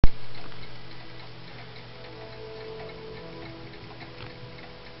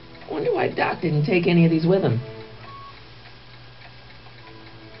wonder why Doc didn't take any of these with him.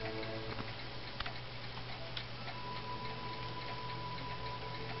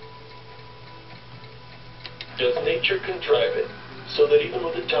 Does nature contrive it so that even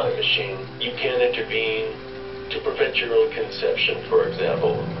with a time machine, you can't intervene to prevent your own conception, for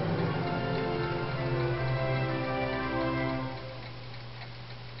example?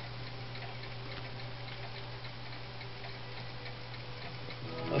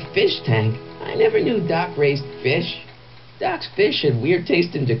 A fish tank? I never knew Doc raised fish. Doc's fish had weird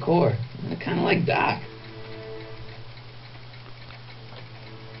taste and decor. Kind of like Doc.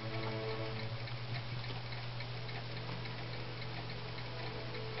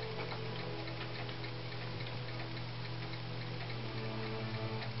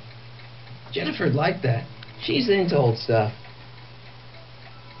 Jennifer'd like that. She's into old stuff.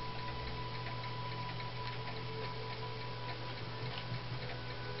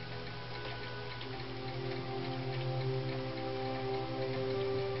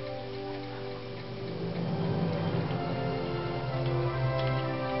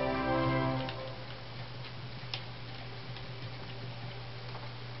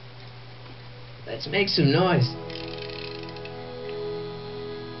 Let's make some noise.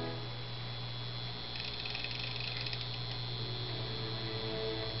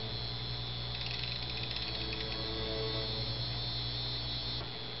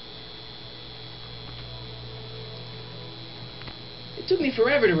 It took me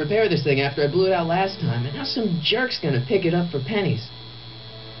forever to repair this thing after I blew it out last time, and now some jerk's gonna pick it up for pennies.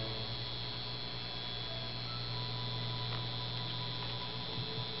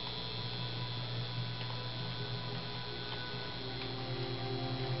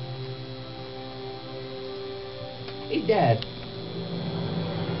 Hey, Dad.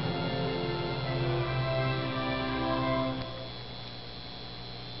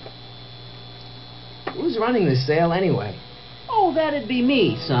 Who's running this sale anyway? Oh, that'd be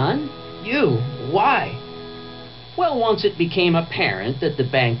me, son. You? Why? Well, once it became apparent that the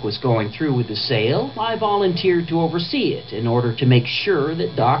bank was going through with the sale, I volunteered to oversee it in order to make sure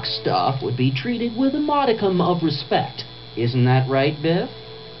that Doc's stuff would be treated with a modicum of respect. Isn't that right, Biff?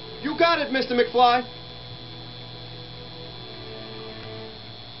 You got it, Mr. McFly.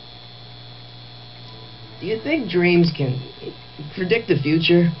 Do you think dreams can predict the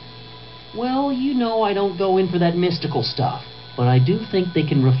future? Well, you know I don't go in for that mystical stuff, but I do think they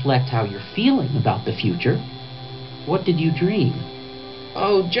can reflect how you're feeling about the future. What did you dream?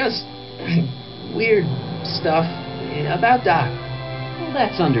 Oh, just weird stuff about Doc. Well,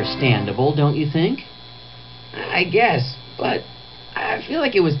 that's understandable, don't you think? I guess, but I feel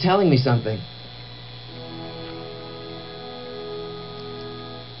like it was telling me something.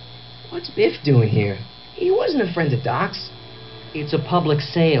 What's Biff doing here? He wasn't a friend of Doc's. It's a public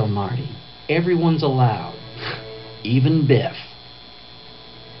sale, Marty. Everyone's allowed. Even Biff.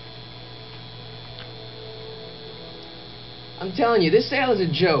 I'm telling you, this sale is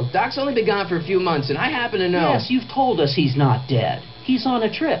a joke. Doc's only been gone for a few months, and I happen to know... Yes, you've told us he's not dead. He's on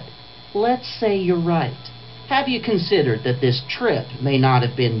a trip. Let's say you're right. Have you considered that this trip may not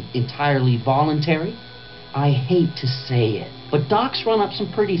have been entirely voluntary? I hate to say it, but Doc's run up some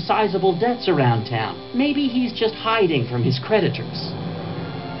pretty sizable debts around town. Maybe he's just hiding from his creditors.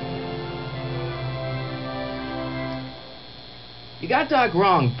 You got Doc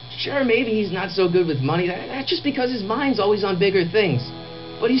wrong. Sure, maybe he's not so good with money. That's just because his mind's always on bigger things.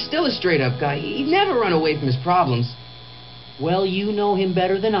 But he's still a straight-up guy. He'd never run away from his problems. Well, you know him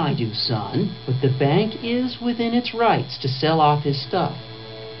better than I do, son. But the bank is within its rights to sell off his stuff.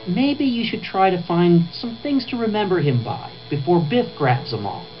 Maybe you should try to find some things to remember him by before Biff grabs them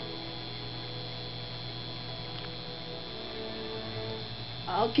all.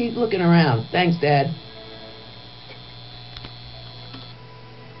 I'll keep looking around. Thanks, Dad.